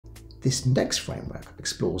This next framework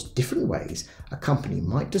explores different ways a company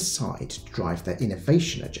might decide to drive their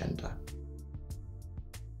innovation agenda.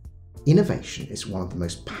 Innovation is one of the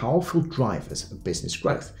most powerful drivers of business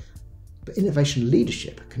growth, but innovation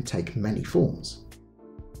leadership can take many forms.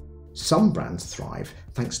 Some brands thrive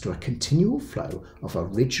thanks to a continual flow of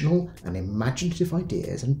original and imaginative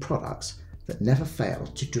ideas and products that never fail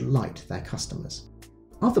to delight their customers.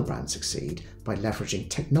 Other brands succeed by leveraging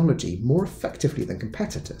technology more effectively than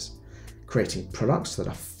competitors, creating products that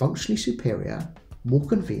are functionally superior, more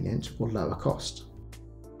convenient, or lower cost.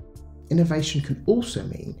 Innovation can also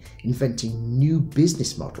mean inventing new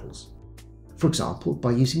business models, for example,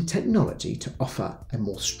 by using technology to offer a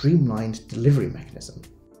more streamlined delivery mechanism.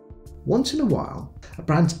 Once in a while, a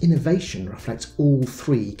brand's innovation reflects all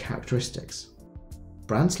three characteristics.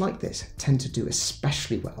 Brands like this tend to do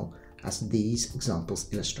especially well, as these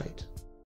examples illustrate.